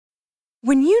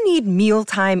When you need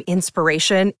mealtime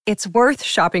inspiration, it's worth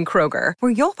shopping Kroger,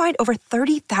 where you'll find over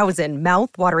 30,000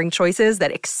 mouth-watering choices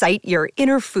that excite your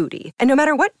inner foodie. And no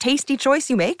matter what tasty choice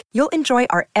you make, you'll enjoy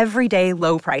our everyday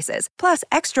low prices, plus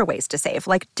extra ways to save,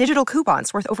 like digital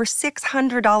coupons worth over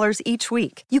 $600 each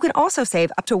week. You can also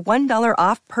save up to $1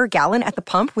 off per gallon at the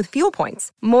pump with fuel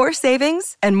points. More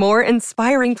savings and more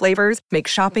inspiring flavors make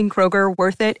shopping Kroger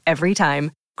worth it every time.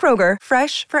 Kroger,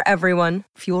 fresh for everyone.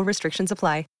 Fuel restrictions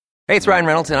apply. Hey, it's Ryan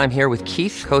Reynolds, and I'm here with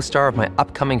Keith, co-star of my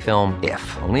upcoming film,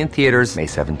 If, only in theaters May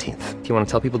 17th. Do you want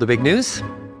to tell people the big news?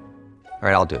 All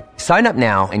right, I'll do it. Sign up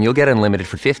now and you'll get unlimited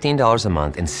for $15 a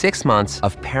month and 6 months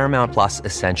of Paramount Plus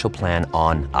Essential Plan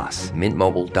on us.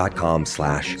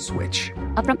 MintMobile.com/switch.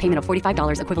 Upfront payment of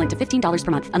 $45 equivalent to $15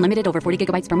 per month. Unlimited over 40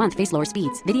 gigabytes per month. Face lower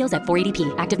speeds. Videos at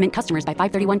 480p. Active Mint customers by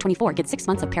 531.24 get 6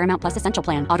 months of Paramount Plus Essential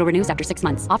Plan. Auto renews after 6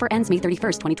 months. Offer ends May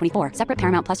 31st, 2024. Separate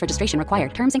Paramount Plus registration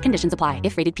required. Terms and conditions apply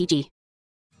if rated PG.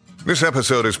 This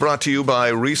episode is brought to you by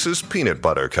Reese's Peanut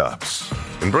Butter Cups.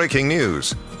 In breaking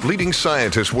news, leading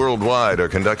scientists worldwide are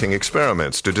conducting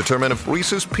experiments to determine if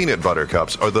Reese's Peanut Butter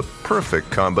Cups are the perfect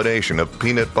combination of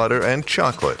peanut butter and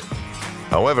chocolate.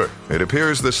 However, it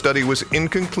appears the study was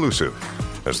inconclusive,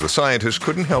 as the scientists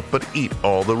couldn't help but eat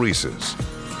all the Reese's.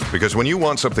 Because when you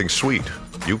want something sweet,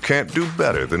 you can't do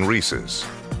better than Reese's.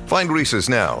 Find Reese's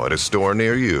now at a store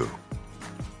near you.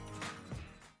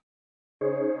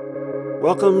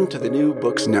 Welcome to the New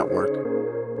Books Network.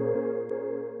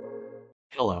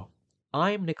 Hello,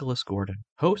 I'm Nicholas Gordon,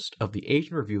 host of the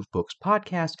Asian Review of Books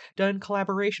podcast, done in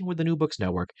collaboration with the New Books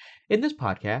Network. In this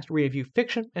podcast, we review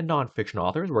fiction and nonfiction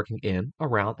authors working in,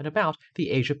 around, and about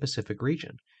the Asia-Pacific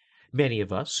region. Many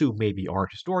of us, who maybe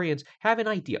aren't historians, have an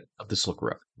idea of the Silk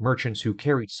Road, merchants who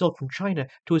carried silk from China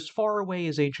to as far away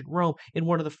as ancient Rome in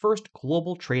one of the first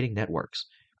global trading networks.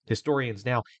 Historians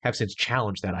now have since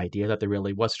challenged that idea that there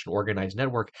really was such an organized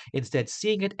network, instead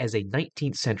seeing it as a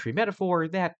 19th century metaphor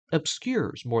that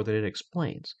obscures more than it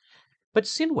explains. But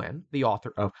Xin Wen, the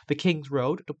author of The King's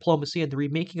Road, Diplomacy, and the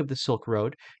Remaking of the Silk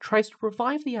Road, tries to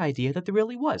revive the idea that there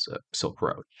really was a Silk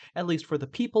Road, at least for the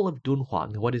people of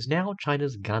Dunhuang, what is now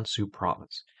China's Gansu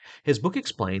province. His book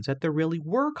explains that there really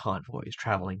were convoys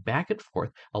traveling back and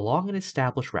forth along an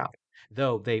established route,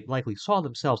 though they likely saw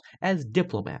themselves as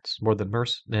diplomats more than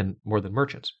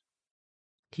merchants.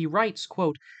 He writes,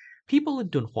 quote, "People in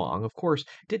Dunhuang, of course,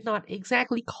 did not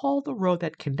exactly call the road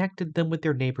that connected them with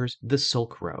their neighbors the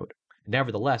Silk Road.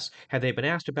 Nevertheless, had they been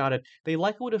asked about it, they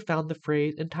likely would have found the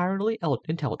phrase entirely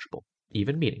intelligible,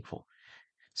 even meaningful."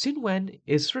 Xin Wen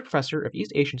is professor of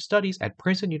East Asian Studies at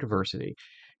Princeton University.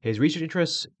 His research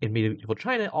interests in medieval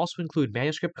China also include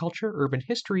manuscript culture, urban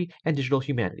history, and digital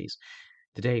humanities.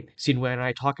 Today, Xin Wen and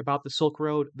I talk about the Silk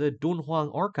Road, the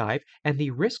Dunhuang Archive, and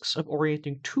the risks of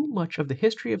orienting too much of the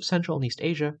history of Central and East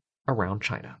Asia around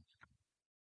China.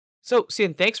 So,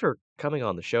 Xin, thanks for coming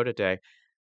on the show today.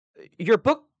 Your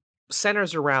book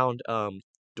centers around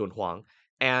Dunhuang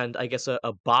and I guess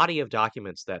a body of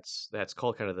documents that's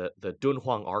called kind of the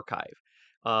Dunhuang Archive.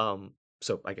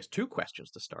 So I guess two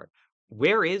questions to start.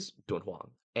 Where is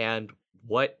Dunhuang, and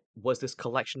what was this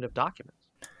collection of documents?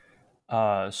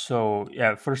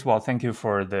 First of all, thank you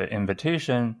for the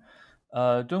invitation.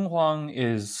 Dunhuang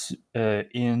is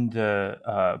in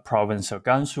the province of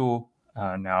Gansu,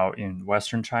 now in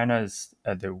western China. Is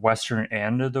at the western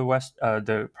end of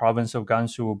the province of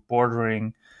Gansu,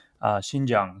 bordering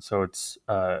Xinjiang. So it's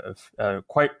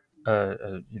quite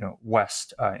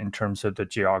west in terms of the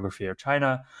geography of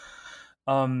China.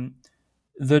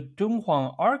 The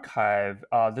Dunhuang Archive.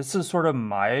 This is sort of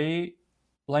my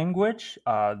language.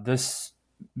 This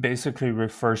basically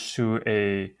refers to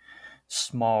a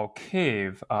small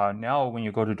cave. Now, when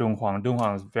you go to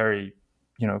Dunhuang is very,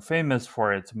 famous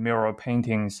for its mural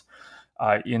paintings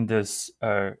in this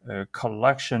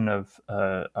collection of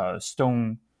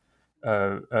stone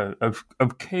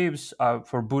of caves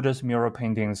for Buddhist mural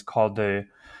paintings called the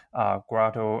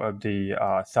Grotto of the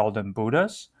Thousand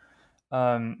Buddhas.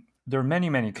 There are many,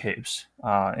 many caves,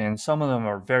 and some of them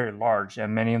are very large,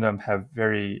 and many of them have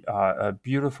very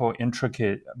beautiful,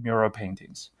 intricate mural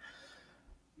paintings.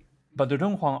 But the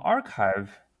Dunhuang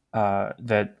Archive,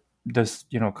 that this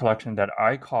collection that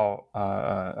I call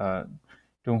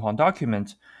Dunhuang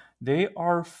documents, they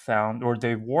were found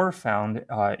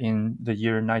in the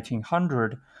year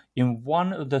 1900 in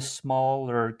one of the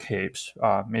smaller caves,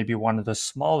 maybe one of the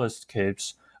smallest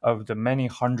caves of the many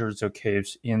hundreds of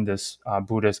caves in this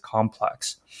Buddhist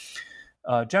complex.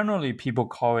 Generally, people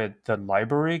call it the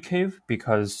library cave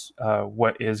because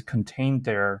what is contained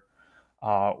there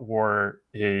were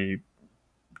a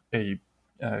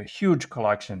huge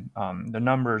collection. The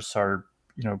numbers are,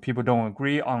 people don't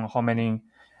agree on how many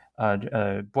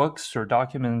books or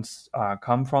documents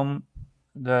come from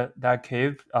that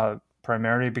cave,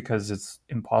 primarily because it's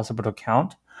impossible to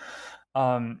count.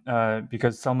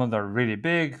 Because some of them are really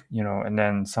big, and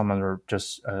then some of them are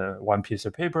just one piece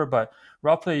of paper. But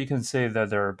roughly, you can say that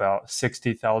there are about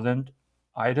 60,000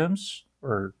 items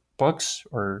or books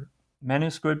or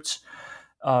manuscripts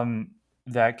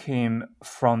that came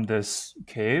from this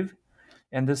cave.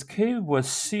 And this cave was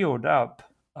sealed up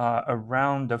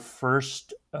around the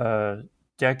first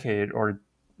decade or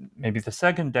maybe the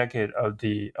second decade of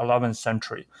the 11th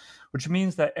century, which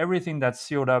means that everything that's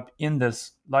sealed up in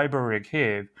this library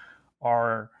cave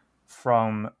are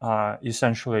from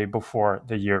essentially before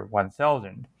the year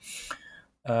 1000.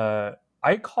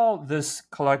 I call this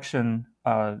collection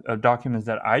of documents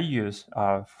that I use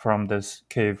from this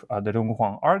cave the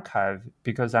Dunhuang Archive,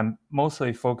 because I'm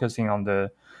mostly focusing on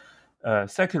the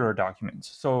secular documents.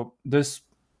 So this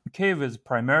cave is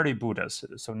primarily Buddhist,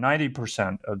 so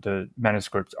 90% of the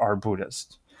manuscripts are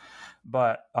Buddhist.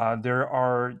 But there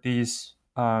are these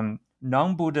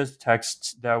non-Buddhist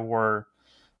texts that were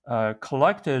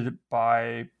collected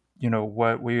by,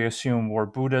 what we assume were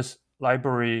Buddhist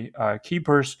library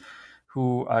keepers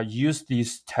who used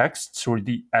these texts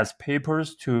as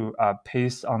papers to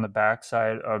paste on the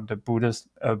backside of the Buddhist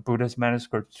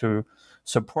manuscripts to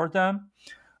support them.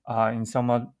 In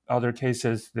some other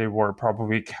cases, they were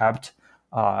probably kept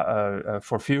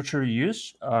for future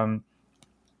use.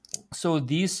 So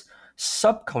this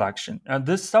sub-collection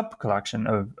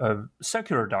of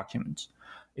secular documents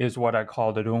is what I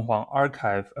call the Dunhuang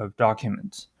Archive of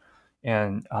Documents.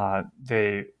 And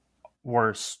they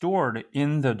were stored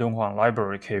in the Dunhuang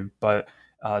Library Cave, but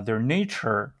their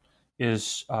nature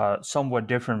is somewhat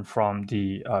different from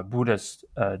the Buddhist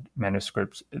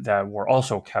manuscripts that were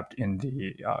also kept in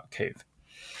the cave.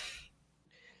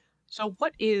 So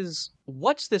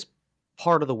what's this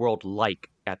part of the world like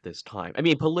at this time? I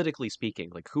mean, politically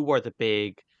speaking, like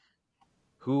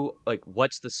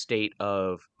what's the state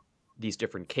of these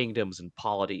different kingdoms and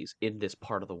polities in this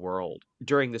part of the world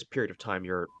during this period of time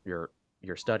you're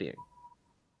studying?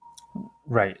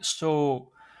 Right. So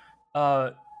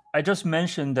I just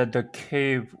mentioned that the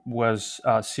cave was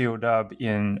sealed up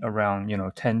in around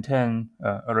 1010,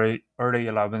 early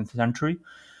 11th century,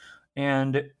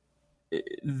 and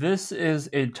this is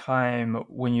a time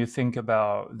when you think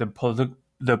about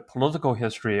the political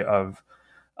history of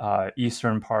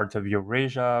eastern parts of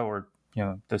Eurasia, or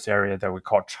this area that we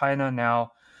call China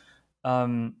now.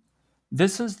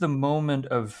 This is the moment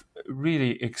of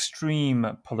really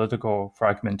extreme political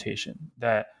fragmentation.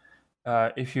 That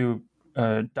if you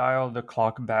dial the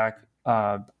clock back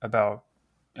about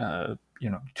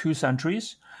 2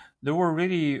 centuries, there were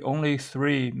really only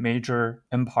 3 major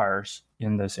empires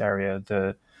in this area: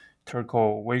 the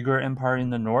Turco-Uyghur Empire in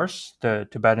the north, the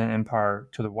Tibetan Empire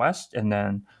to the west, and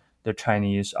then the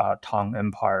Chinese Tang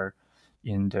Empire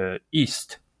in the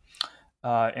east.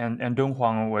 And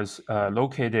Dunhuang was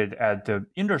located at the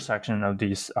intersection of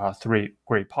these 3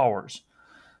 great powers.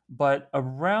 But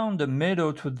around the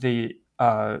middle towards the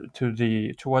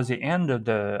end of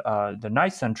the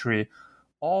 9th century,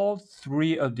 all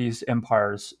 3 of these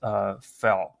empires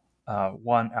fell,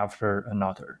 one after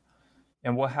another.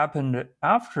 And what happened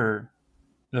after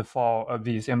the fall of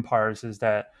these empires is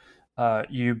that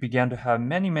you began to have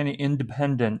many, many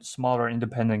smaller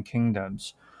independent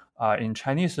kingdoms. In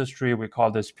Chinese history, we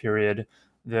call this period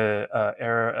the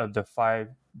era of the 5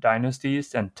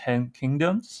 dynasties and 10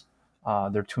 kingdoms.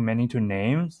 There are too many to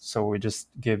name, so we just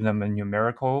give them a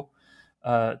numerical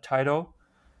title.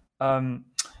 But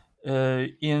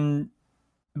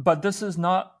this is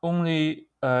not only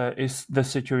is the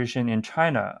situation in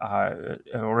China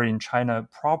or in China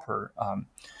proper,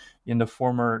 in the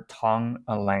former Tang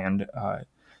land,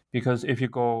 because if you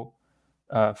go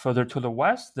further to the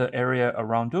west, the area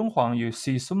around Dunhuang, you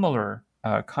see similar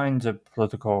kinds of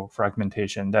political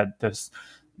fragmentation. That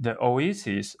the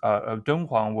oasis of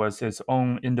Dunhuang was its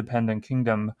own independent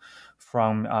kingdom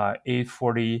from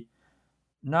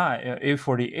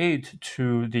 848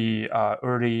 to the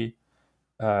early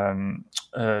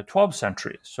 12th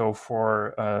century. So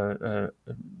for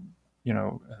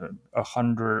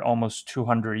 100, almost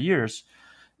 200 years,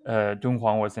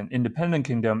 Dunhuang was an independent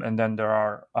kingdom, and then there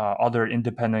are other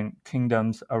independent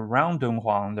kingdoms around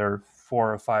Dunhuang. There are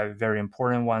 4 or 5 very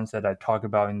important ones that I talk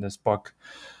about in this book.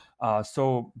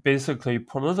 So basically,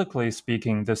 politically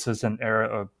speaking, this is an era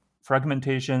of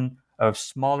fragmentation, of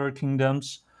smaller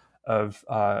kingdoms, of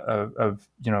at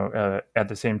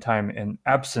the same time an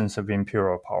absence of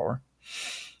imperial power.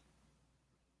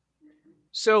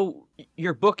 So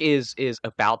your book is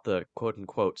about the quote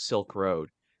unquote Silk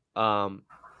Road. And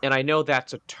I know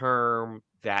that's a term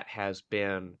that has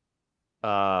been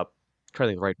trying to think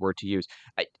of the right word to use.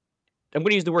 I'm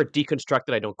going to use the word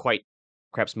deconstructed. I don't quite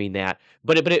perhaps mean that,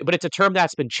 but it's a term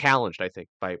that's been challenged, I think,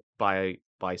 by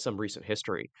some recent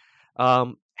history.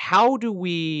 Um, how do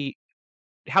we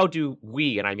how do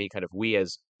we, and I mean kind of we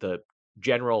as the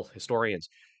general historians,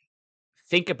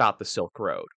 think about the Silk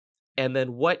Road? And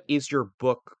then what is your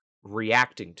book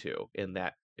reacting to in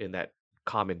that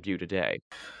common view today?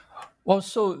 Well,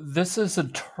 so this is a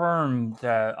term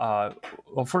that,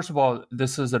 well, first of all,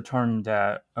 this is a term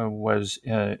that was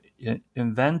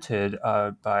invented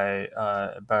by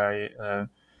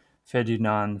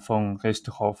Ferdinand von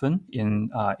Richthofen in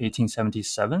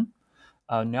 1877.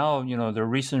 Now, the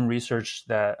recent research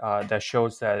that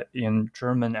shows that in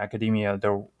German academia,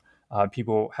 there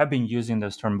people have been using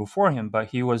this term before him, but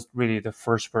he was really the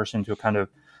first person to kind of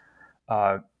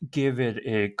give it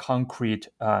a concrete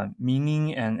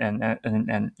meaning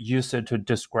and use it to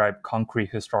describe concrete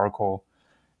historical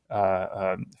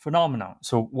phenomenon.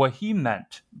 So what he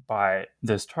meant by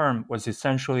this term was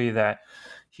essentially that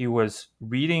he was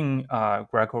reading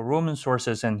Greco-Roman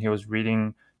sources and he was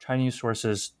reading Chinese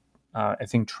sources, I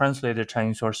think translated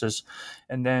Chinese sources,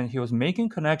 and then he was making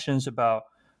connections about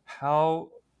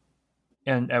how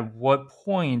and at what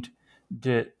point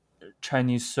did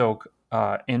Chinese silk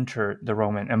enter the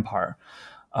Roman Empire.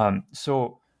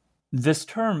 So this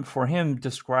term for him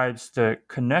describes the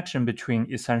connection between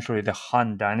essentially the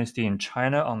Han Dynasty in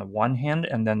China on the one hand,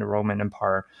 and then the Roman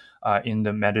Empire in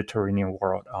the Mediterranean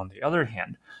world on the other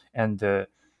hand, and the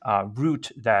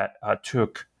route that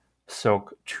took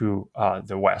silk to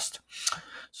the West.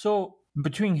 So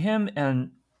between him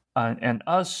and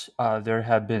us, there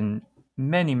have been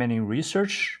many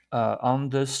research on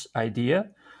this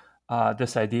idea.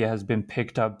 This idea has been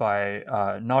picked up by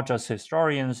not just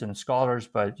historians and scholars,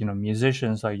 but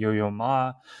musicians like Yo-Yo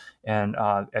Ma, and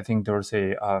I think there's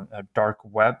a dark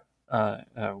web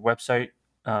website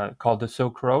called the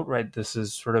Silk Road. Right, this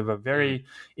is sort of a very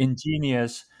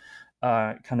ingenious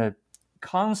kind of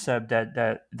concept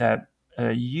that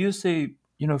use a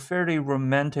fairly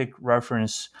romantic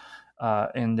reference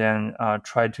and then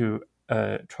try to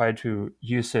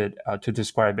use it to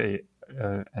describe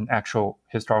an actual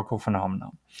historical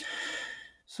phenomenon.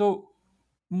 So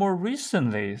more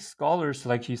recently, scholars,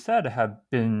 like you said, have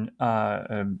been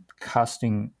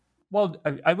casting. Well,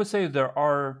 I would say there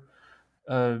are,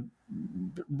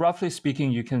 roughly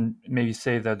speaking, you can maybe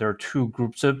say that there are two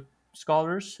groups of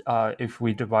scholars if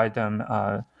we divide them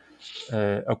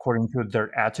according to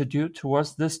their attitude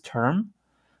towards this term.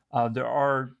 There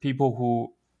are people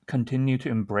who continue to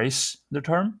embrace the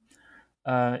term,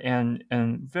 and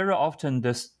very often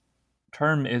this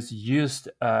term is used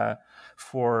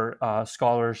for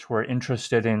scholars who are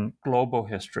interested in global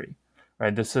history.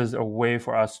 Right, this is a way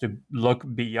for us to look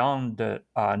beyond the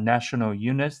national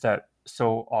units that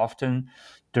so often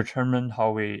determine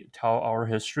how we tell our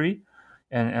history,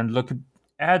 and look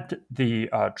at the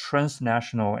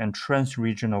transnational and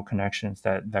transregional connections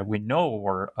that we know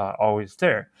were always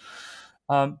there.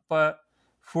 But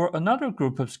for another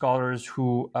group of scholars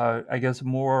who, I guess,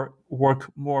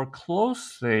 work more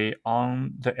closely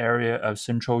on the area of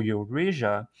Central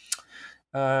Eurasia,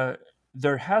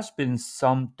 there has been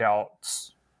some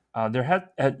doubts. There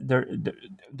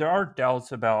are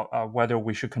doubts about whether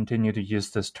we should continue to use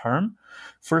this term.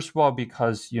 First of all,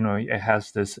 because it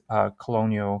has this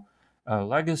colonial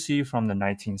legacy from the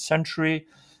 19th century,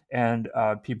 and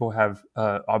people have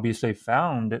obviously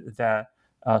found that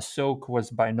silk was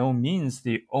by no means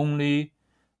the only,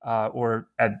 or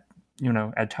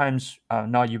at times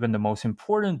not even the most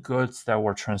important goods that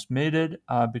were transmitted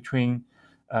between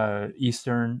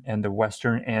eastern and the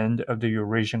western end of the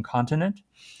Eurasian continent.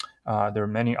 There are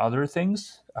many other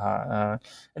things, and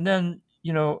then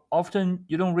often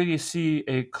you don't really see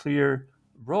a clear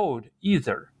road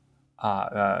either.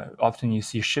 Often you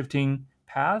see shifting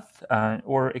path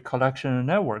or a collection of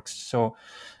networks. So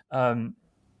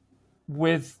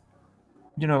with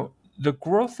the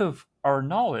growth of our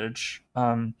knowledge,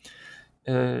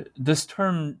 this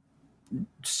term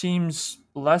seems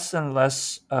less and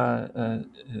less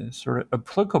sort of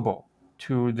applicable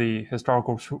to the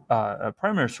historical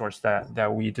primary source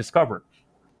that we discovered.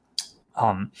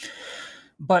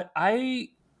 But I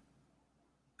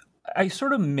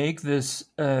sort of make this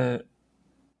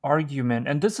argument,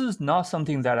 and this is not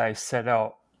something that I set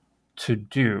out to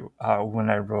do when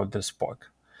I wrote this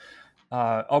book.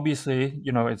 Obviously,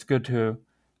 it's good to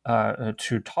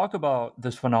talk about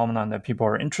this phenomenon that people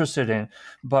are interested in.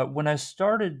 But when I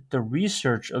started the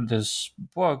research of this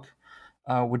book,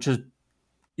 which is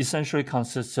essentially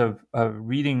consists of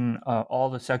reading all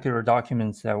the secular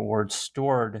documents that were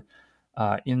stored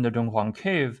in the Dunhuang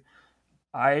cave.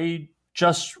 I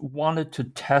just wanted to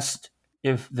test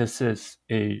if this is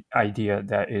a idea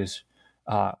that is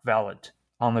valid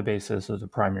on the basis of the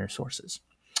primary sources.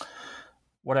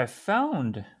 What I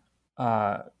found,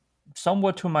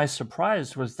 somewhat to my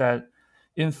surprise, was that,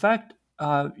 in fact,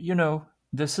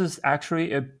 this is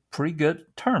actually a pretty good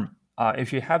term.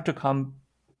 If you have to come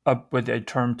up with a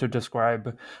term to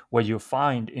describe what you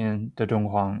find in the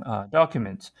Dunhuang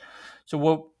documents. So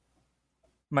what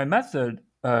my method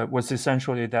was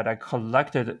essentially that I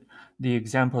collected the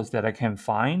examples that I can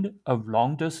find of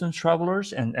long distance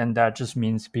travelers, and that just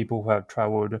means people who have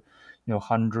traveled,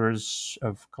 hundreds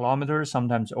of kilometers,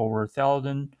 sometimes over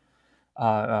 1,000,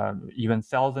 even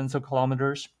thousands of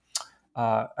kilometers.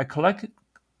 I collect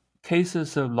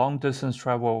cases of long distance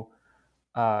travel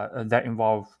that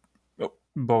involve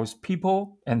both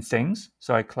people and things.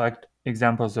 So I collect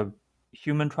examples of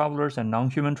human travelers and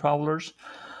non-human travelers.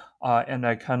 And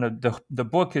I kind of the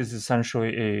book is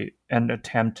essentially an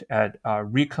attempt at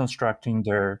reconstructing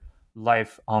their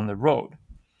life on the road.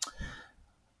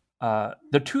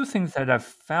 The two things that I've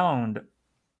found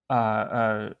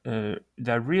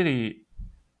that really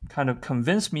kind of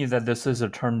convinced me that this is a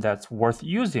term that's worth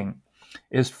using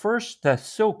is first that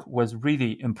silk was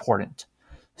really important.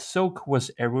 Silk was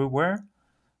everywhere.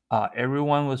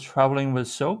 Everyone was traveling with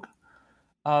silk.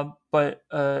 But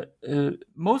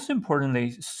most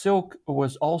importantly, silk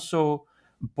was also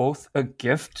both a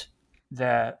gift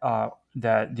that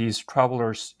these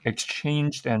travelers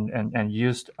exchanged and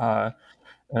used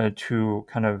to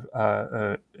kind of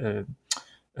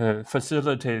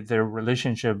facilitate their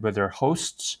relationship with their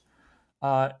hosts.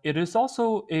 It is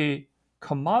also a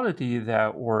commodity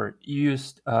that were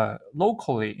used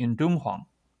locally in Dunhuang.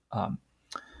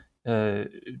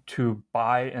 To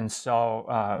buy and sell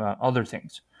other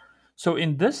things. So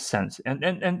in this sense,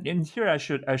 and here I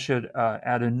should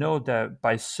add a note that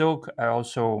by silk I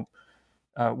also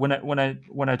when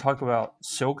I talk about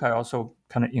silk, I also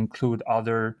kind of include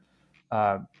other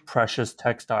precious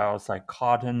textiles like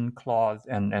cotton cloth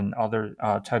and other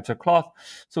types of cloth.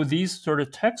 So these sort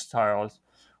of textiles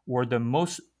were the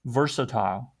most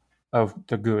versatile of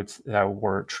the goods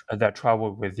that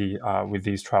traveled with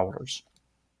these travelers.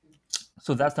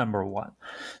 So that's number one.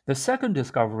 The second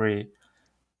discovery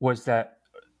was that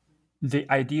the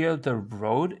idea of the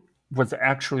road was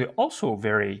actually also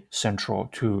very central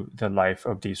to the life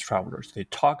of these travelers. They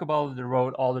talk about the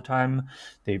road all the time.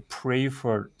 They pray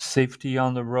for safety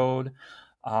on the road.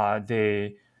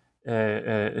 They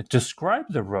describe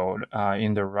the road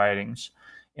in their writings.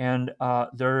 And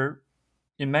they're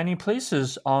in many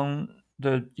places on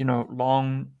the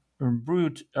long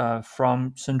route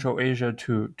from Central Asia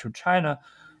to China,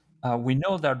 we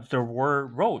know that there were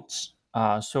roads.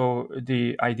 So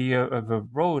the idea of a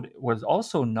road was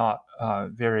also not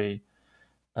very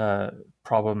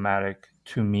problematic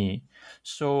to me.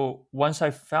 So once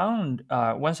I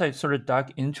sort of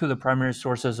dug into the primary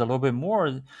sources a little bit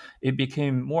more, it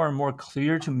became more and more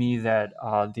clear to me that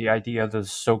the idea of the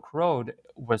Silk Road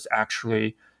was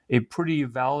actually a pretty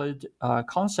valid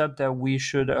concept that we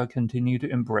should continue to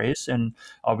embrace and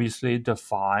obviously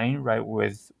define, right,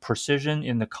 with precision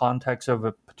in the context of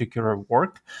a particular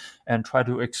work and try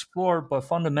to explore. But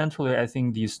fundamentally, I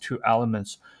think these two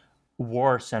elements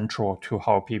were central to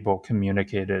how people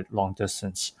communicated long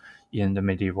distance in the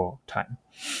medieval time.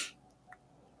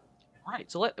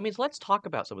 Right. So let's talk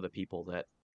about some of the people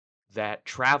that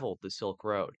traveled the Silk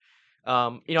Road.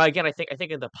 Again, I think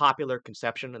in the popular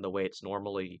conception and the way it's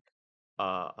normally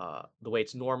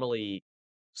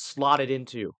slotted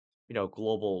into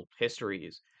global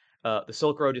histories, the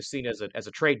Silk Road is seen as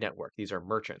a trade network. These are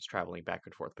merchants traveling back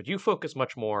and forth, but you focus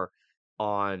much more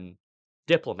on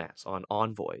diplomats, on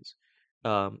envoys.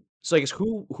 So I guess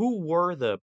what were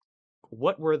the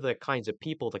kinds of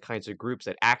people, the kinds of groups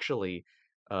that actually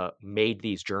made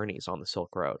these journeys on the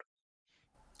Silk Road?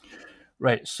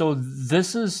 Right. So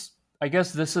I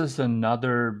guess this is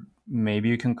another, maybe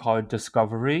you can call it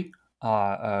discovery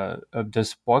of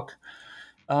this book.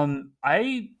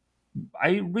 I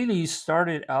really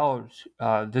started out.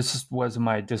 This was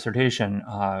my dissertation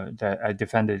that I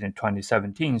defended in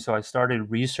 2017. So I started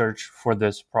research for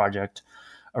this project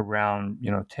around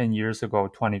 10 years ago,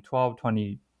 2012,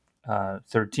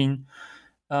 2013.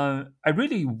 I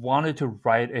really wanted to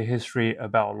write a history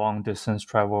about long distance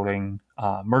traveling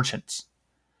merchants.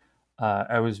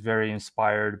 I was very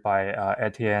inspired by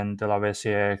Etienne de la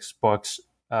Vaissier's books,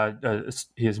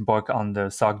 his book on the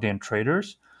Sogdian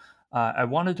traders. I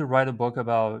wanted to write a book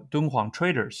about Dunhuang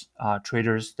traders,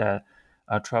 traders that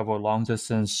travel long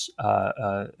distance,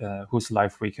 whose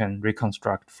life we can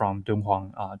reconstruct from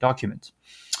Dunhuang documents.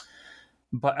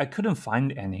 But I couldn't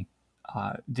find any.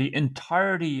 The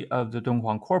entirety of the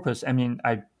Dunhuang corpus, I mean,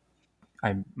 I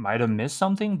might have missed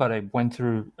something, but I went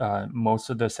through most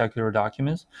of the secular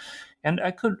documents, and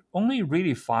I could only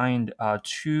really find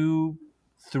 2,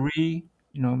 3,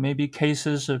 maybe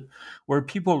cases where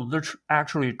people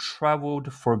actually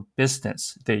traveled for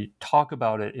business. They talk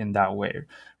about it in that way,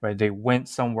 right? They went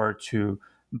somewhere to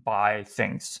buy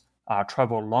things,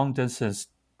 travel long distance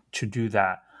to do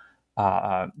that,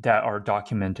 that are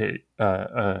documented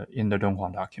in the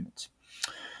Dunhuang documents.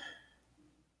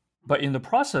 But in the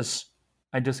process,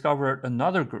 I discovered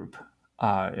another group,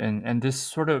 and this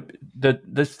sort of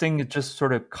this thing just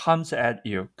sort of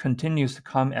continues to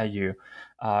come at you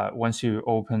once you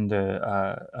open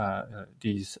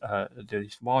these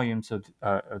volumes of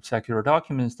secular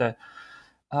documents. That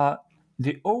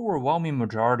the overwhelming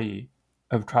majority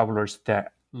of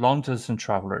long distance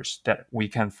travelers that we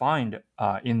can find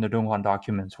in the Dunhuang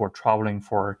documents were traveling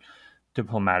for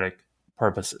diplomatic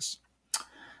purposes.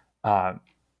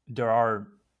 There are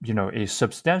a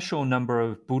substantial number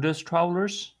of Buddhist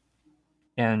travelers,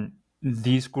 and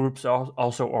these groups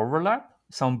also overlap.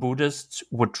 Some Buddhists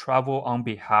would travel on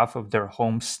behalf of their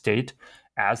home state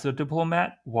as a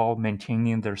diplomat while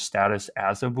maintaining their status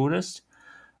as a Buddhist.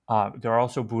 There are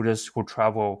also Buddhists who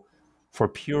travel for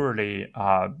purely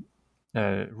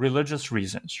religious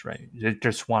reasons, right? They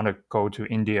just want to go to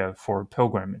India for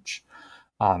pilgrimage.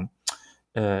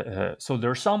 So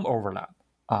there's some overlap.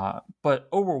 But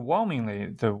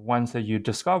overwhelmingly, the ones that you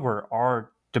discover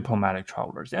are diplomatic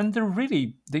travelers. And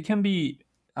they can be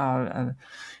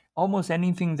almost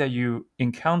anything that you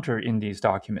encounter in these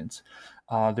documents.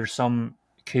 There's some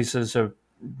cases of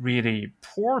really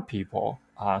poor people,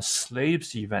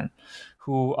 slaves even,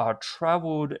 who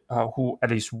traveled, who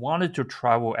at least wanted to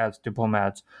travel as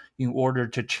diplomats in order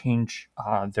to change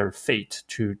their fate,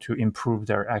 to improve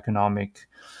their economic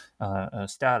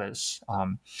status.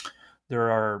 There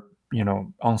are,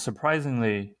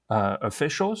 unsurprisingly,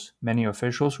 many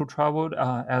officials who traveled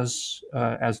as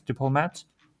diplomats.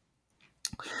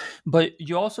 But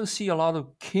you also see a lot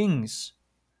of kings,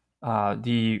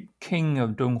 the king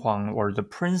of Dunhuang, or the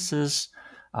princes,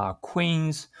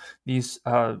 queens, these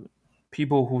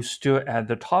people who stood at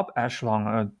the top echelon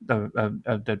of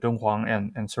the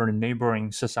Dunhuang and certain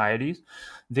neighboring societies.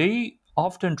 They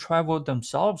often traveled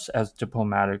themselves as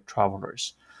diplomatic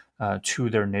travelers to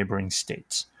their neighboring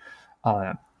states.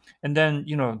 And then,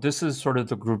 this is sort of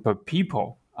the group of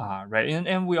people, right?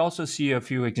 And we also see a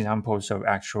few examples of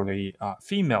actually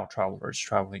female travelers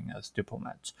traveling as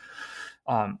diplomats.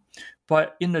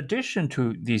 But in addition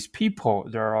to these people,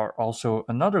 there are also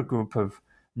another group of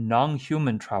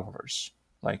non-human travelers,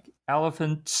 like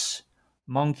elephants,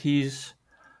 monkeys,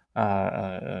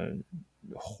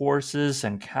 horses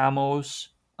and camels,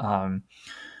 and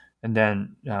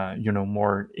then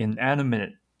more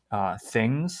inanimate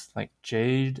things like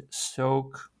jade,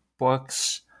 silk,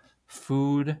 books,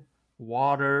 food,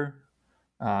 water,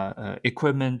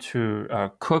 equipment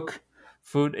to cook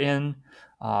food in,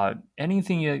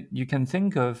 anything you can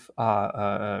think of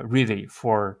really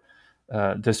for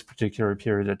this particular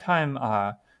period of time.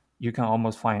 You can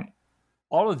almost find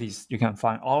all of these. You can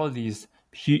find all of these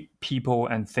people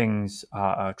and things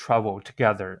travel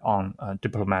together on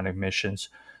diplomatic missions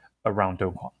around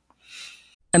Dunhuang.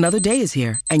 Another day is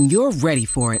here, and you're ready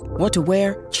for it. What to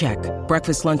wear? Check.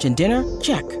 Breakfast, lunch, and dinner?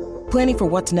 Check. Planning for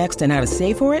what's next and how to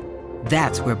save for it?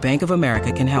 That's where Bank of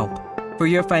America can help. For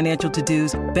your financial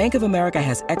to-dos, Bank of America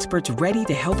has experts ready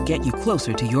to help get you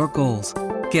closer to your goals.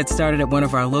 Get started at one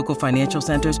of our local financial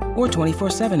centers or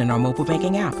 24/7 in our mobile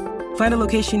banking app. Find a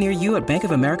location near you at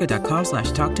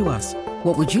bankofamerica.com/talktous.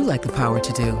 What would you like the power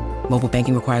to do? Mobile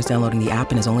banking requires downloading the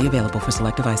app and is only available for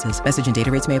select devices. Message and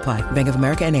data rates may apply. Bank of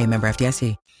America NA, member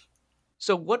FDIC.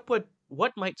 So what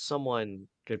might someone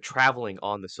traveling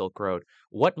on the Silk Road,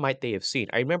 what might they have seen?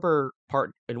 I remember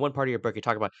in one part of your book you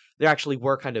talk about there actually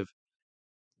were kind of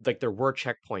like there were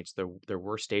checkpoints, there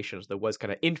were stations, there was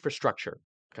kind of infrastructure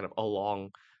kind of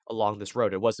along this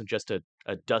road. It wasn't just a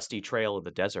dusty trail in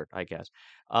the desert, I guess.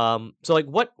 So like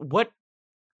what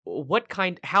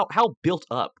kind, how built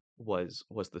up was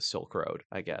the Silk Road,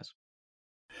 I guess?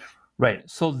 Right.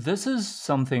 So this is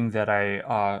something that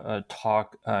I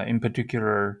talk in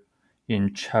particular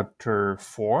in chapter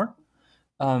 4.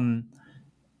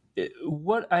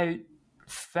 What I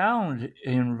found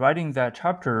in writing that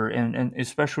chapter, and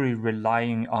especially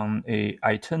relying on a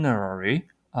itinerary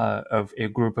of a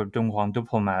group of Dunhuang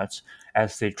diplomats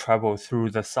as they travel through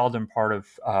the southern part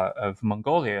of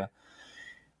Mongolia,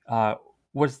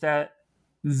 was that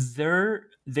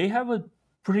they have a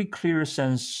pretty clear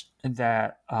sense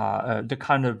that the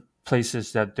kind of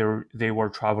places that they were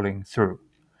traveling through,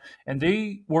 and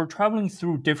they were traveling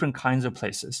through different kinds of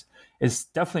places. It's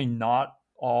definitely not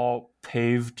all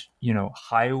paved,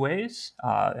 highways.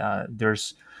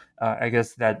 There's, I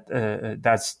guess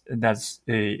that's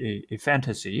a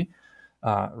fantasy,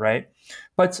 right?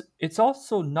 But it's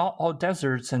also not all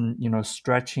deserts and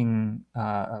stretching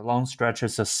long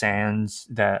stretches of sands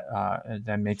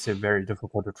that makes it very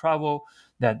difficult to travel.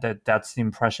 That's the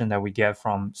impression that we get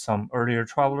from some earlier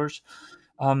travelers.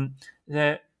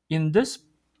 That in this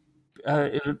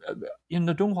in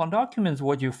the Dunhuang documents,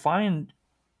 what you find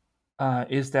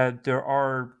is that there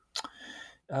are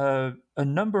a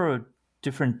number of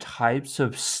different types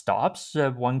of stops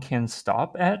that one can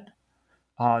stop at.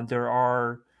 There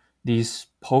are these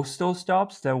postal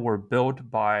stops that were built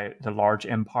by the large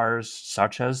empires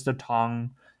such as the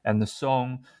Tang and the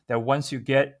Song, that once you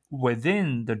get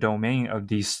within the domain of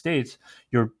these states,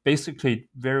 you're basically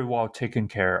very well taken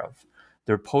care of.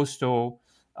 They're postal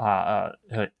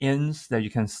inns that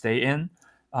you can stay in.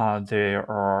 There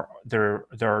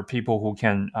are people who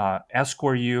can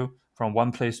escort you from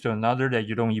one place to another, that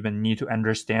you don't even need to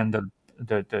understand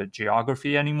the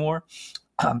geography anymore.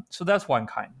 So that's one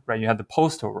kind, right? You have the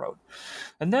postal road.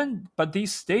 And then, but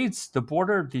these states, the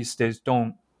border of these states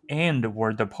don't end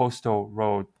where the postal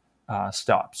road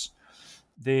stops.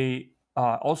 They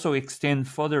also extend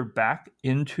further back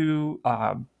into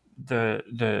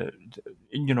the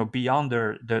beyond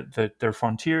their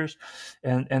frontiers,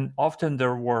 and often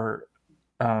there were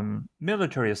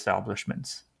military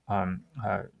establishments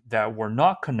that were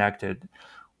not connected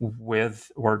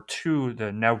with or to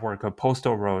the network of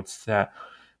postal roads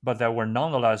but that were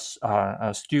nonetheless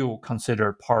still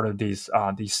considered part of these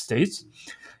states.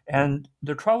 And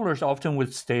the travelers often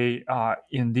would stay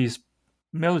in these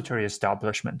military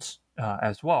establishments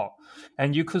as well.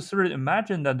 And you could sort of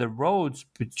imagine that the roads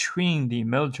between the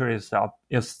military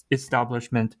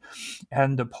establishment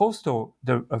and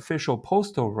the official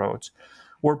postal roads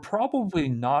were probably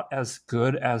not as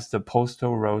good as the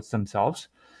postal roads themselves,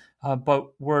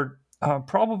 but were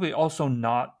probably also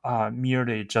not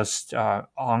merely just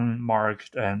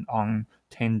unmarked and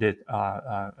untainted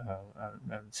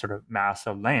sort of mass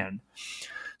of land.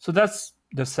 So that's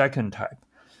the second type.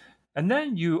 And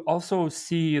then you also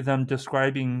see them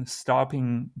describing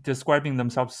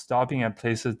themselves stopping at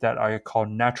places that I call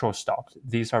natural stops.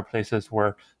 These are places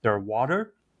where there are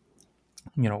water.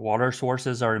 Water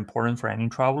sources are important for any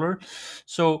traveler.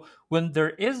 So when there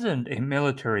isn't a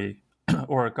military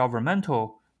or a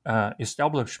governmental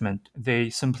establishment, they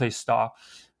simply stop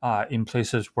in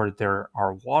places where there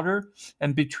are water.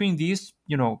 And between these,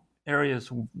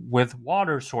 areas with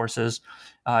water sources,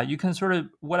 you can sort of,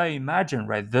 what I imagine,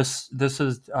 right? This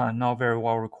is not very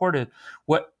well recorded.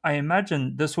 What I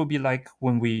imagine this will be like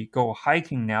when we go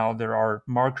hiking now, there are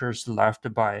markers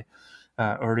left by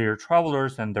earlier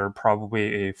travelers, and there are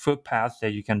probably a footpath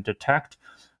that you can detect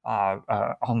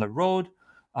on the road.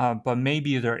 But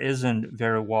maybe there isn't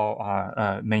very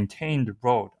well maintained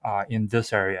road in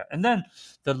this area. And then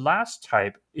the last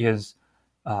type is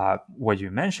what you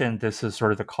mentioned. This is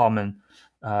sort of the common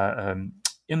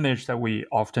image that we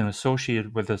often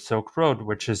associate with the Silk Road,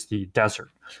 which is the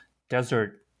desert.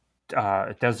 Deserts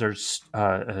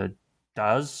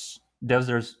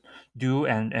do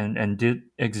and did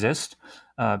exist,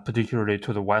 particularly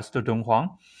to the west of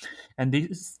Dunhuang. And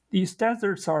these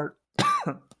deserts are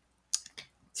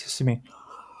excuse me.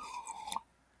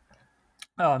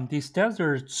 These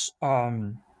deserts,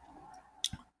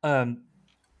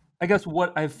 I guess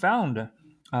what I found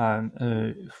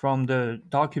from the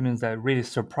documents that really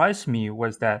surprised me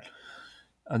was that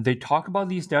they talk about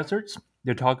these deserts.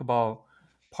 They talk about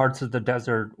parts of the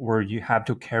desert where you have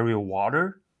to carry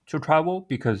water to travel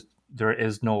because there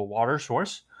is no water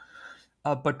source.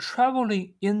 But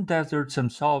traveling in deserts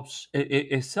themselves,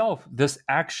 this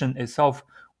action itself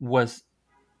was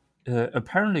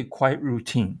apparently quite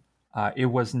routine. It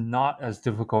was not as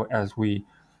difficult as we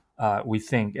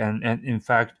think, and in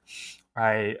fact,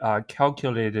 I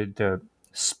calculated the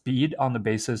speed on the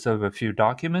basis of a few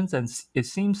documents, and it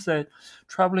seems that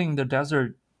traveling in the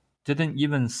desert didn't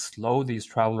even slow these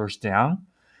travelers down,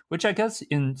 which I guess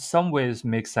in some ways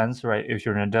makes sense, right? If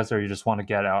you're in a desert, you just want to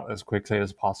get out as quickly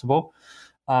as possible.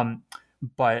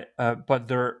 But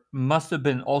there must have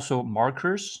been also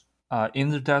markers in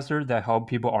the desert that help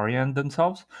people orient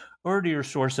themselves. Earlier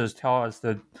sources tell us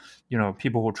that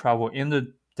people who travel in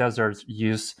the deserts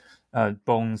use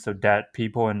bones of dead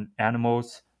people and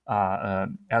animals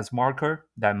as marker.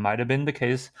 That might have been the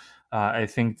case I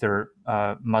think there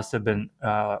must have been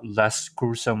less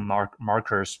gruesome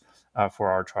markers for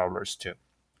our travelers too.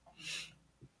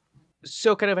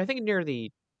 So kind of, I think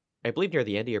I believe near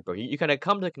the end of your book, you kind of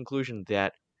come to the conclusion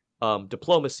that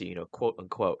diplomacy, quote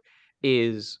unquote,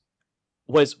 is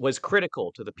was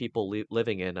critical to the people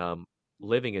living in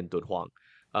Dunhuang.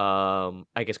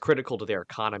 I guess critical to their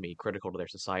economy, critical to their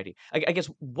society. I guess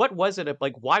what was it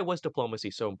like? Why was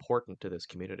diplomacy so important to this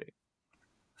community?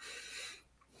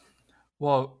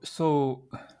 Well, so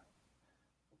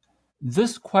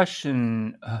this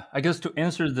question, I guess to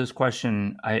answer this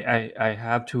question, I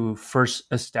have to first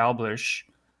establish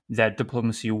that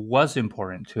diplomacy was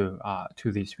important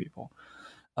to these people.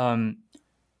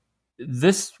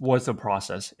 This was a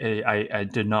process. I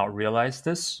did not realize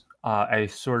this. I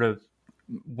sort of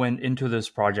went into this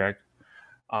project.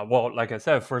 Well, like I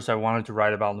said, first I wanted to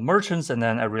write about the merchants, and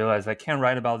then I realized I can't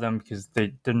write about them because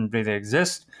they didn't really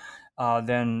exist.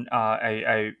 Then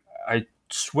I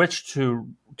switched to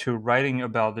writing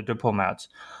about the diplomats.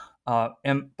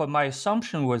 But my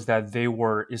assumption was that they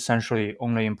were essentially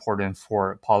only important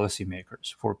for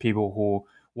policymakers, for people who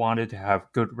wanted to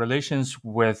have good relations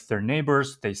with their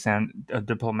neighbors. They sent a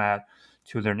diplomat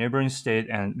to their neighboring state,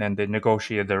 and then they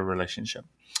negotiate their relationship.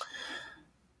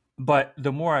 But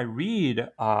the more I read,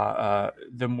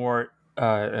 the more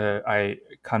I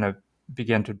kind of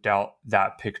began to doubt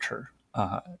that picture.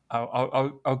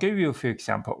 I'll give you a few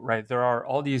examples. Right, there are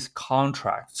all these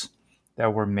contracts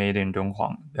that were made in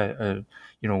Dunhuang.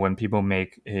 When people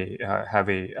have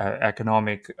a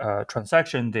economic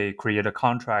transaction, they create a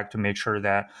contract to make sure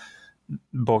that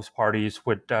both parties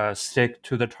would stick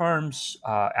to the terms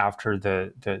after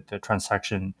the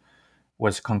transaction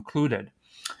was concluded.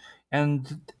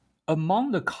 And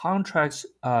among the contracts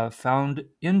found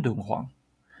in Dunhuang,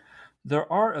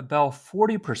 there are about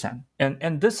 40%,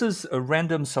 and this is a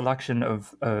random selection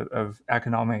of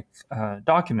economic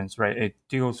documents, right? It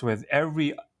deals with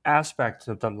every aspect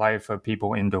of the life of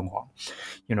people in Dunhuang.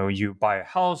 You buy a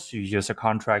house, you use a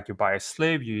contract. You buy a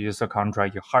slave, you use a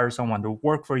contract. You hire someone to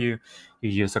work for you, you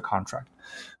use a contract.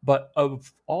 But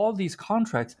of all these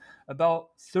contracts, about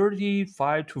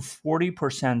 35 to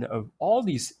 40% of all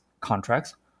these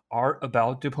contracts are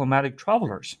about diplomatic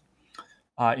travelers.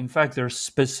 In fact, they're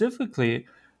specifically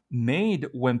made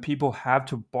when people have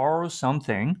to borrow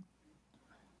something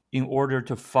in order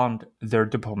to fund their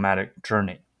diplomatic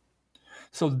journey.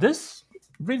 So this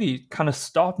really kind of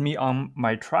stopped me on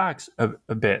my tracks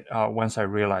a bit once I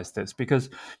realized this,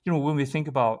 because when we think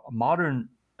about modern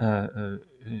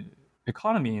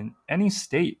economy in any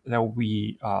state that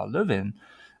we live in,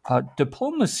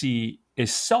 diplomacy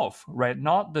itself, right?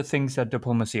 Not the things that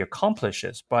diplomacy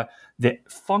accomplishes, but the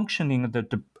functioning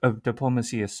of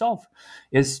diplomacy itself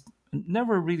is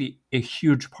never really a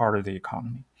huge part of the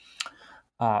economy.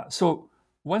 So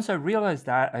once I realized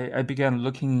that, I began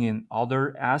looking in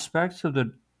other aspects of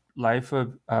the life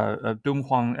of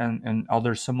Dunhuang and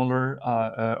other similar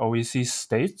OEC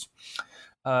states.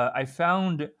 I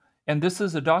found, and this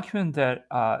is a document that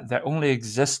only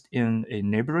exists in a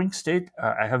neighboring state.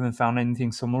 I haven't found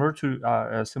anything similar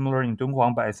in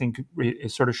Dunhuang, but I think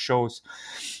it sort of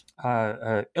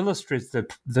illustrates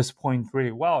this point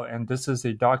really well. And this is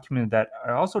a document that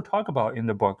I also talk about in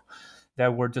the book,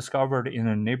 that were discovered in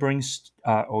a neighboring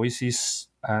OEC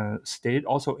state,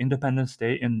 also independent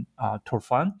state in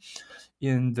Turfan,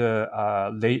 in the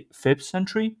late 5th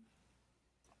century.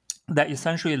 That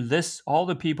essentially lists all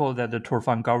the people that the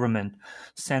Turfan government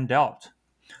sent out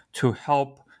to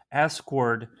help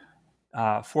escort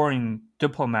foreign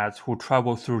diplomats who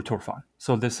travel through Turfan.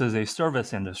 So this is a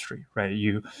service industry, right?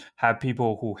 You have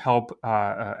people who help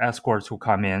escorts who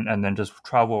come in and then just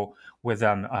travel with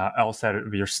them outside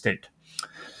of your state.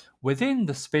 Within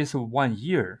the space of 1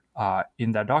 year,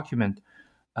 in that document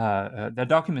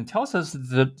tells us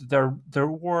that there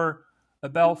were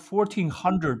about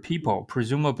 1,400 people,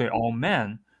 presumably all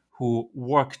men, who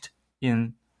worked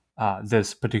in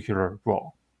this particular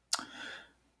role.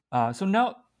 So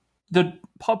now the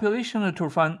population of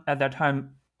Turfan at that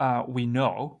time, we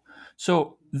know.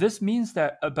 So this means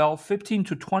that about 15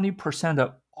 to 20%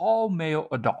 of all male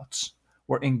adults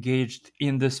were engaged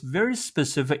in this very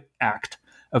specific act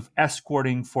of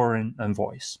escorting foreign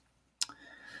envoys.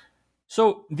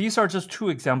 So these are just two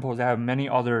examples. I have many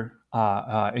other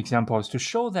examples to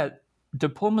show that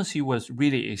diplomacy was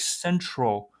really a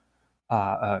central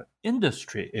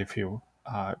industry, if you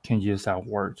can use that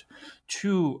word,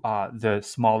 to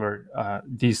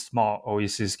these small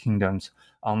OEC kingdoms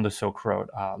on the Silk Road,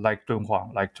 like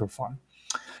Dunhuang, like Turfan.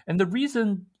 And the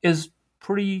reason is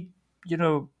pretty,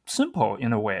 simple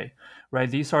in a way, right?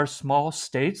 These are small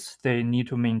states. They need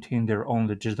to maintain their own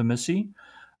legitimacy.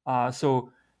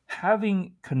 So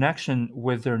having connection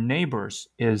with their neighbors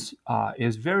is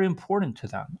very important to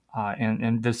them,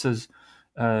 and this is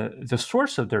the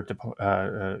source of their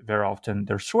very often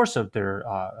their source of their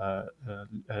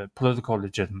political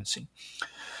legitimacy,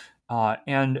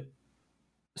 and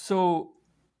so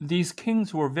these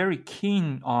kings were very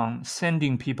keen on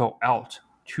sending people out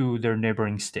to their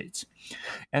neighboring states,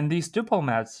 and these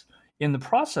diplomats in the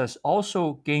process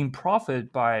also gain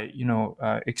profit by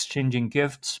exchanging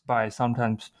gifts, by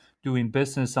sometimes doing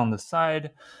business on the side,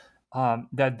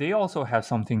 that they also have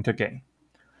something to gain.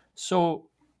 So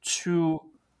to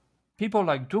people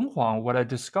like Dunhuang, what I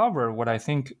discovered, what I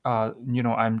think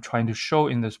I'm trying to show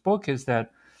in this book is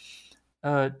that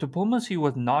diplomacy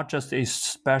was not just a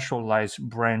specialized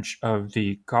branch of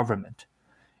the government.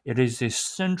 It is a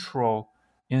central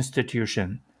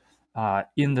institution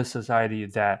in the society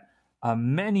that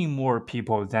many more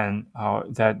people than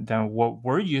what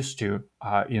we're used to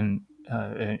in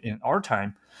our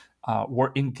time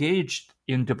were engaged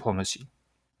in diplomacy.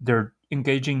 They're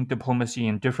engaging diplomacy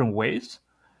in different ways,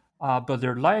 but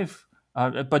their life,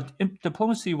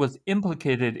 diplomacy was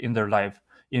implicated in their life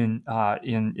in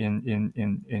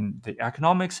the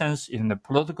economic sense, in the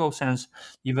political sense,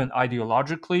 even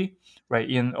ideologically, right?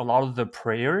 In a lot of the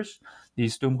prayers,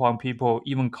 these Dunhuang people,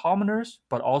 even commoners,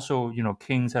 but also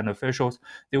kings and officials,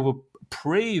 they will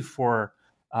pray for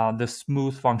the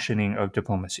smooth functioning of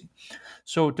diplomacy.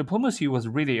 So diplomacy was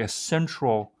really a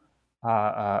central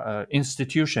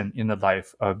institution in the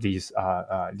life of these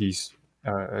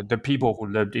the people who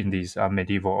lived in these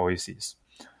medieval oases.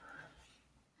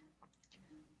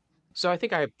 So I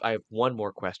think I have one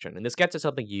more question, and this gets to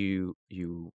something you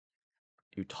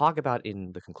talk about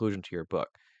in the conclusion to your book.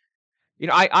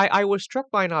 I was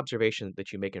struck by an observation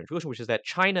that you make in your conclusion, which is that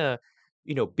China,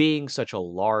 being such a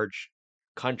large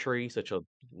country, such a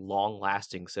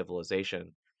long-lasting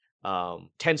civilization,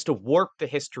 tends to warp the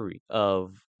history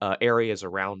of areas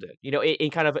around it. In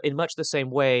kind of in much the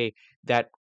same way that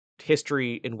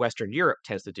history in Western Europe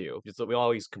tends to do. Because we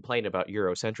always complain about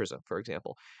Eurocentrism, for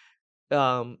example,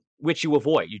 which you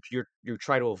avoid. You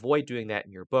try to avoid doing that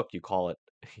in your book. You call it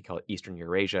Eastern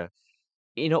Eurasia.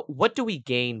 What do we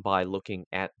gain by looking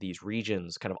at these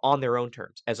regions kind of on their own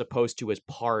terms, as opposed to as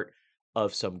part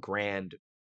of some grand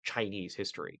Chinese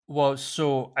history? Well,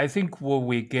 so I think what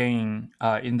we gain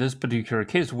in this particular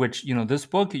case, which this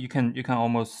book you can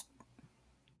almost.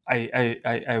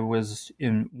 I was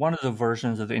in one of the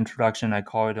versions of the introduction. I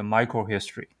call it a micro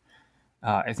history.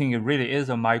 I think it really is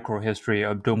a micro history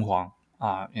of Dunhuang,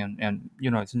 and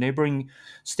it's neighboring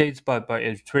states, but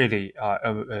it's really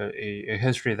a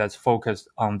history that's focused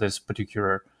on this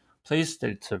particular place.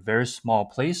 It's a very small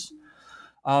place.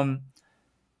 The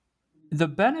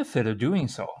benefit of doing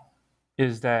so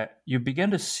is that you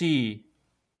begin to see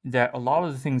that a lot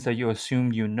of the things that you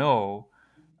assume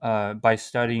by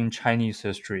studying Chinese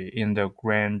history in the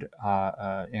grand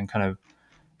and kind of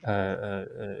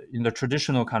in the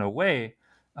traditional kind of way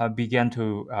began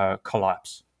to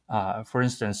collapse. For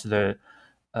instance,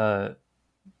 I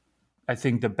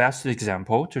think the best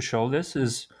example to show this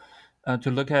is to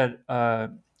look at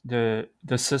the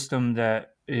system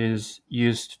that is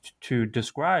used to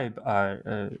describe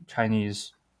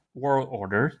Chinese world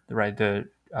order, right? The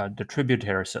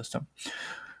tributary system.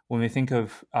 When we think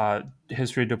of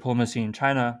history diplomacy in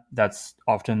China, that's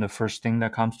often the first thing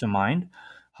that comes to mind.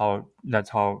 That's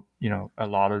how a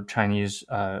lot of Chinese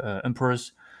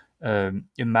emperors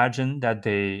imagine that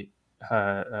they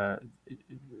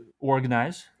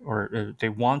organize, or they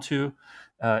want to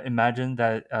imagine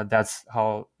that that's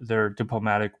how their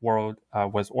diplomatic world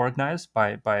was organized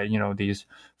by these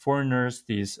foreigners,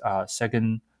 these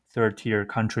second, third tier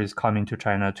countries coming to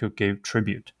China to give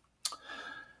tribute.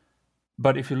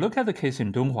 But if you look at the case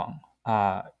in Dunhuang,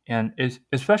 and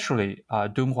especially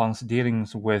Dunhuang's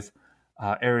dealings with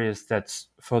areas that's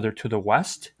further to the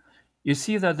west, you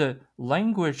see that the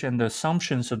language and the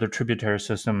assumptions of the tributary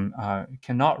system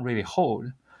cannot really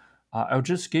hold. I'll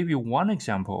just give you one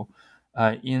example.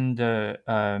 In the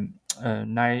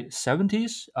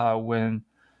 970s, when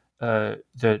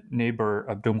the neighbor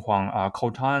of Dunhuang,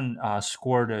 Khotan,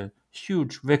 scored a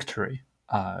huge victory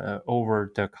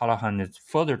over the Kalahanids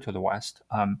further to the west,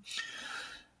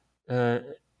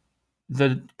 the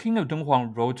king of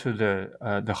Dunhuang wrote to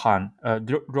the Han,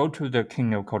 wrote to the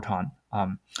king of Khotan,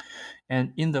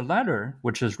 and in the letter,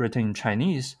 which is written in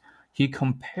Chinese, he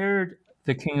compared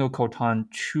the king of Khotan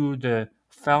to the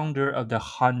founder of the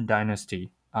Han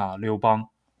dynasty, Liu Bang,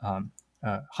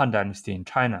 Han dynasty in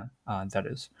China, that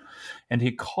is, and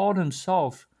he called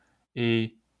himself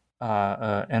a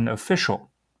an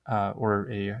official or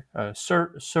a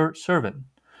servant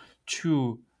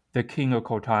to the king of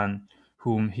Khotan,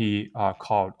 whom he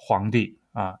called Huangdi,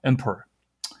 emperor.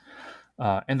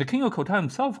 And the king of Khotan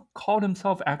himself called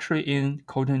himself actually in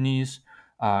Khotanese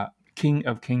King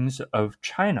of Kings of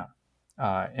China.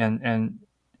 And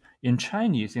in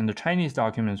Chinese, in the Chinese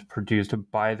documents produced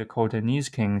by the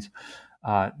Khotanese kings,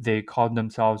 they called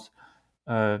themselves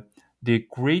the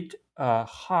great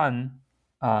Han,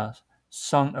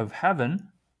 son of heaven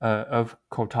of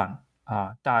Khotan,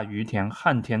 大于田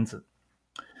汉天子.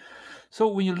 So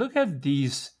when you look at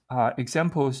these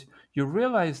examples, you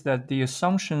realize that the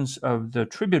assumptions of the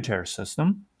tributary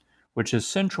system, which is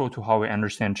central to how we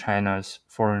understand China's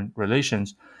foreign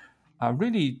relations,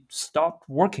 really stopped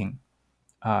working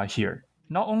here.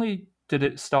 Not only did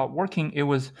it stop working, it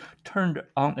was turned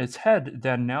on its head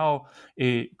that now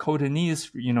a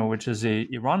Khotanese, which is a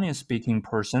Iranian-speaking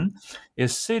person,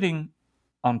 is sitting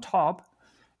on top,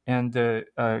 and the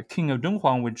king of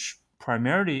Dunhuang, which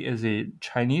primarily is a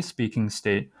Chinese-speaking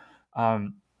state,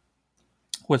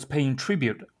 was paying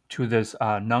tribute to this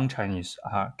non-Chinese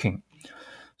king.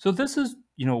 So this is,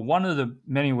 one of the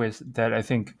many ways that I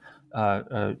think,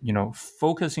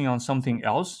 focusing on something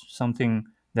else, something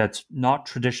that's not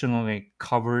traditionally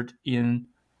covered in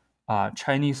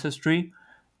Chinese history,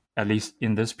 at least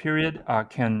in this period,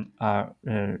 can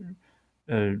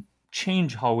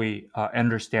change how we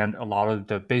understand a lot of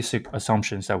the basic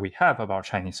assumptions that we have about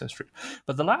Chinese history.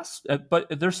 But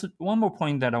but there's one more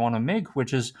point that I want to make,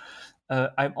 which is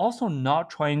I'm also not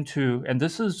trying to, and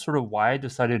this is sort of why I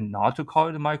decided not to call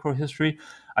it a microhistory.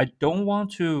 I don't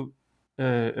want to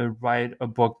write a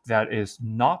book that is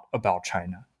not about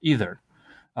China either.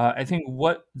 I think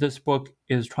what this book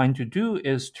is trying to do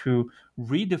is to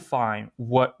redefine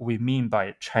what we mean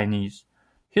by Chinese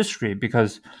history,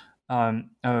 because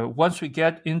once we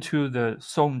get into the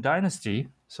Song dynasty,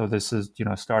 so this is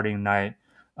starting by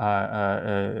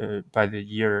the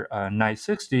year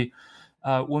 960,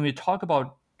 when we talk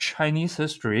about Chinese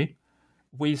history,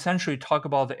 we essentially talk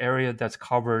about the area that's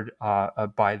covered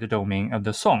by the domain of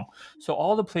the Song. So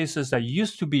all the places that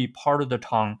used to be part of the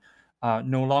Tang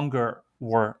no longer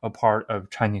were a part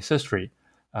of Chinese history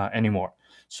anymore.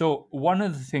 So one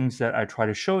of the things that I try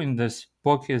to show in this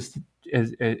book is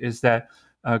that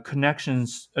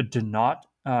connections did not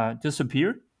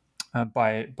disappear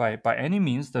by any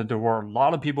means. That there were a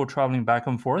lot of people traveling back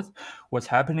and forth. What's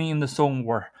happening in the Song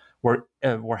were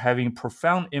having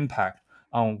profound impact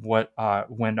on what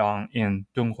went on in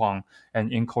Dunhuang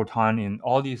and in Khotan, in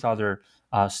all these other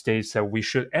states that we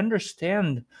should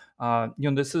understand.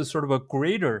 This is sort of a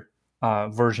greater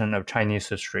version of Chinese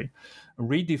history,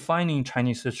 redefining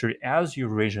Chinese history as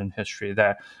Eurasian history,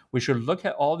 that we should look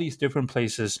at all these different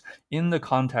places in the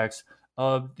context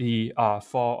of the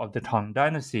fall of the Tang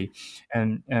Dynasty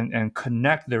and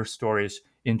connect their stories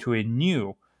into a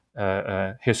new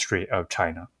history of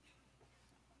China.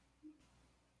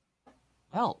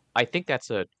 Well, I think that's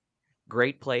a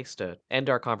great place to end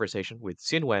our conversation with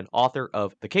Xin Wen, author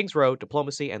of The King's Road,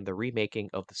 Diplomacy and the Remaking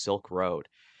of the Silk Road.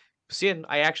 Xin,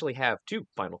 I actually have two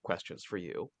final questions for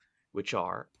you, which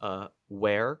are,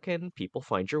 where can people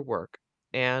find your work?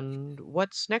 And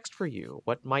what's next for you?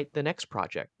 What might the next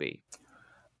project be?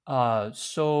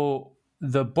 So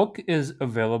the book is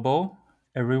available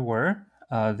everywhere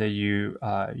that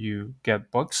you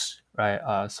get books,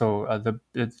 right? So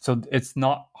it's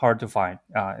not hard to find.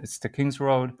 It's The King's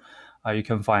Road. You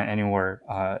can find anywhere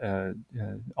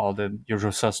all the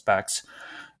usual suspects.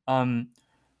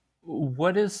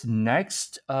 What is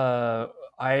next?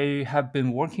 I have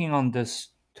been working on this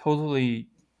totally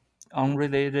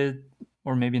unrelated,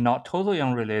 or maybe not totally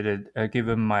unrelated,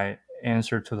 given my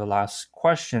answer to the last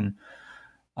question.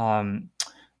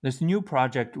 This new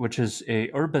project, which is a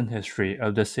urban history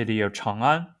of the city of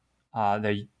Chang'an,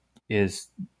 that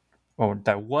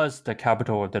was the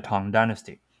capital of the Tang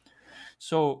Dynasty.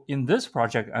 So in this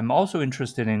project, I'm also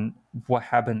interested in what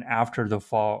happened after the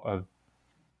fall of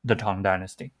the Tang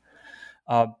Dynasty.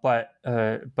 But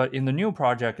in the new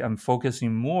project, I'm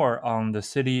focusing more on the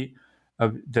city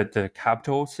of the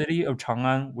capital city of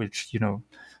Chang'an, which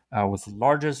was the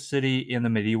largest city in the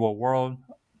medieval world,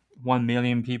 1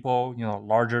 million people,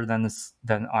 larger than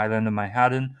the island of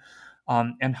Manhattan,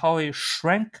 and how it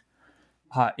shrank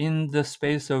in the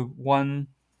space of 1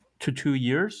 to 2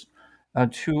 years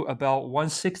to about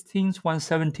 1/16,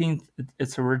 1/17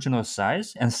 its original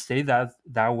size, and stayed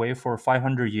that way for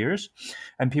 500 years.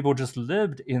 And people just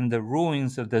lived in the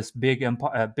ruins of this big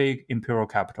imperial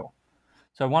capital.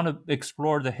 So I want to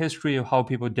explore the history of how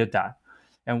people did that,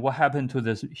 and what happened to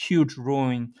this huge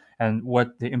ruin, and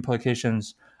what the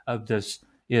implications of this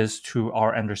is to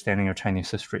our understanding of Chinese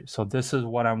history. So this is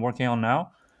what I'm working on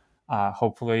now.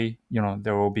 Hopefully,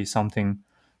 there will be something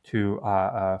to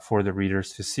for the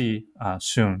readers to see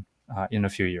soon in a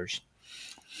few years.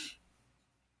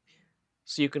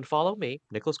 So you can follow me,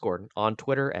 Nicholas Gordon, on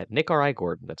Twitter at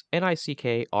NickRIGordon. That's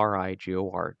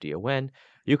NickRIGordon.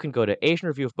 You can go to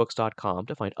AsianReviewOfBooks.com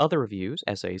to find other reviews,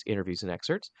 essays, interviews, and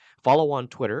excerpts. Follow on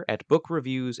Twitter at Book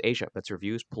Reviews Asia. That's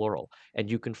reviews plural.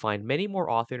 And you can find many more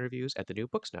author interviews at the New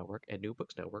Books Network at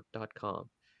newbooksnetwork.com.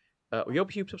 We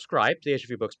hope you subscribe to the Asian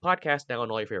Review Books podcast now on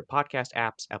all your favorite podcast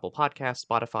apps, Apple Podcasts,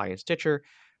 Spotify, and Stitcher.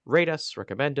 Rate us,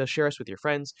 recommend us, share us with your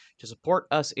friends to support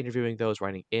us interviewing those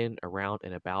writing in, around,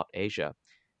 and about Asia.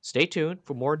 Stay tuned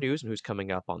for more news and who's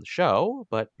coming up on the show.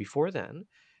 But before then,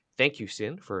 thank you,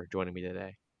 Sin, for joining me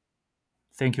today.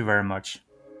 Thank you very much.